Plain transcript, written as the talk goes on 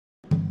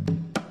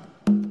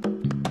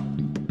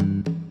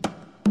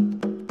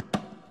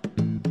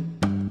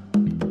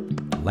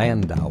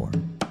Landauer.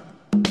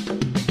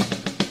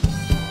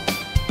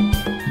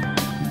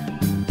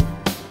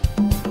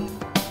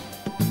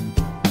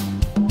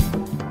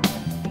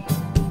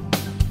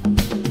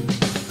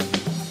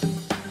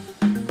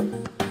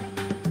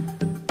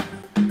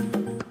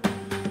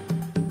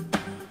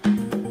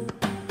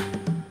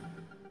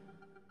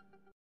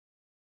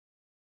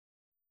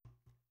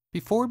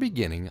 Before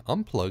beginning,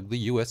 unplug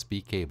the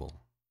USB cable.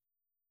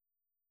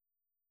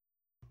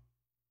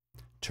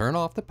 Turn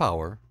off the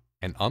power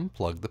and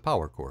unplug the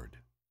power cord.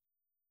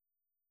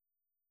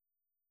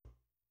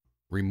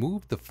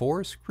 Remove the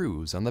 4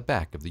 screws on the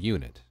back of the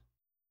unit.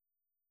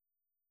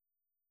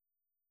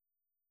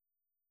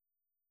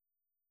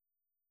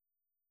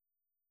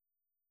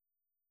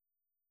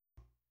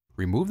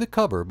 Remove the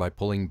cover by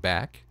pulling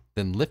back,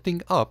 then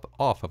lifting up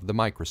off of the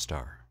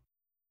microStar.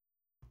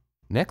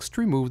 Next,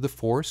 remove the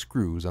 4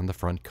 screws on the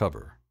front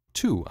cover,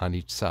 2 on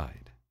each side.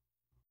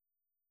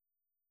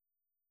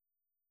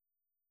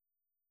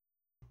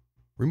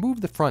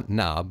 Remove the front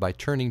knob by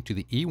turning to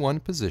the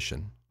E1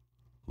 position,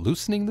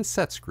 loosening the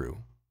set screw,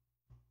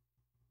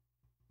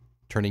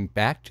 turning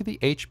back to the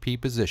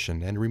HP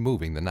position and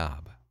removing the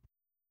knob.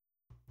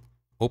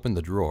 Open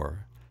the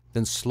drawer,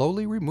 then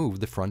slowly remove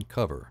the front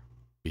cover.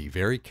 Be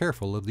very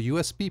careful of the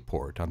USB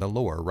port on the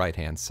lower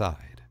right-hand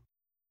side.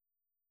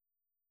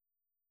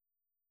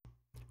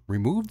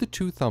 Remove the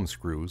 2 thumb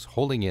screws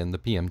holding in the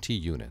PMT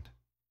unit.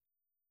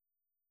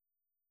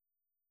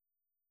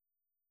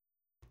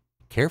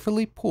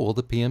 Carefully pull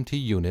the PMT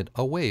unit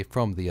away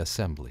from the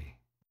assembly.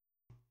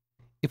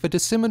 If a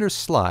decimeter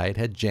slide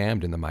had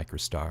jammed in the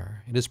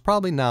microStar, it has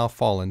probably now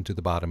fallen to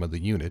the bottom of the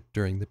unit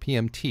during the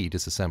PMT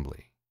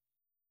disassembly.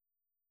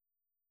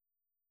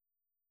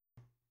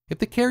 If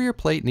the carrier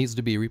plate needs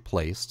to be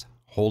replaced,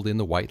 hold in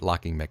the white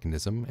locking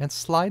mechanism and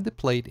slide the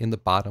plate in the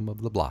bottom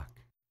of the block.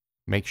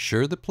 Make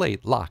sure the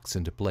plate locks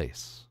into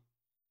place.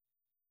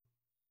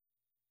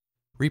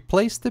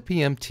 Replace the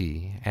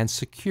PMT and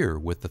secure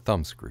with the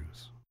thumb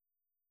screws.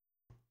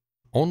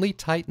 Only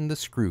tighten the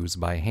screws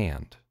by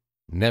hand.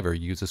 Never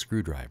use a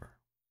screwdriver.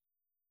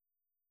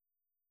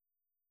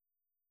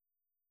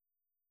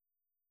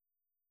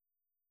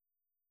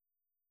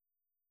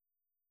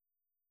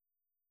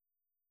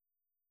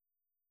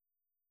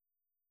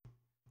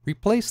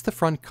 Replace the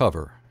front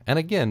cover, and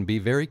again be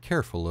very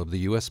careful of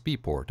the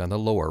USB port on the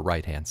lower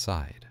right-hand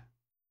side.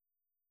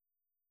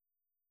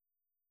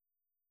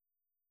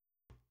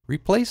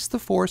 Replace the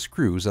 4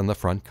 screws on the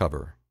front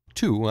cover,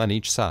 2 on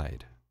each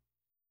side.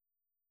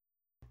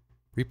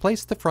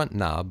 Replace the front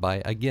knob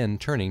by again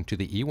turning to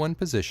the E1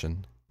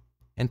 position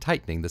and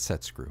tightening the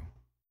set screw.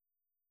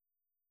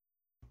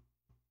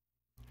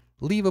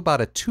 Leave about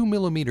a 2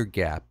 mm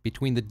gap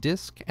between the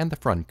disc and the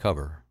front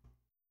cover.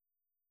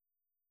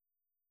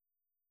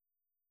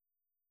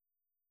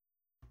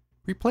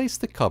 Replace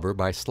the cover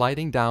by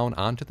sliding down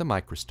onto the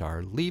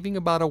microStar, leaving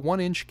about a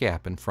 1-inch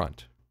gap in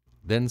front,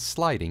 then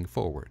sliding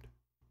forward.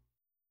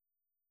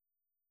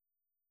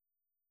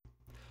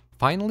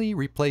 Finally,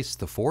 replace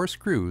the 4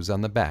 screws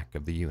on the back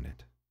of the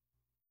unit.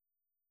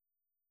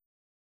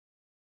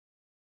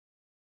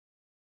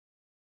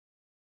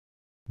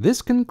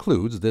 This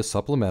concludes this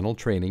supplemental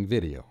training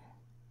video.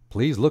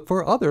 Please look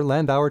for other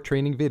Landauer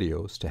training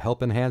videos to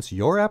help enhance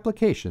your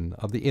application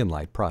of the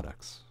InLight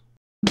products.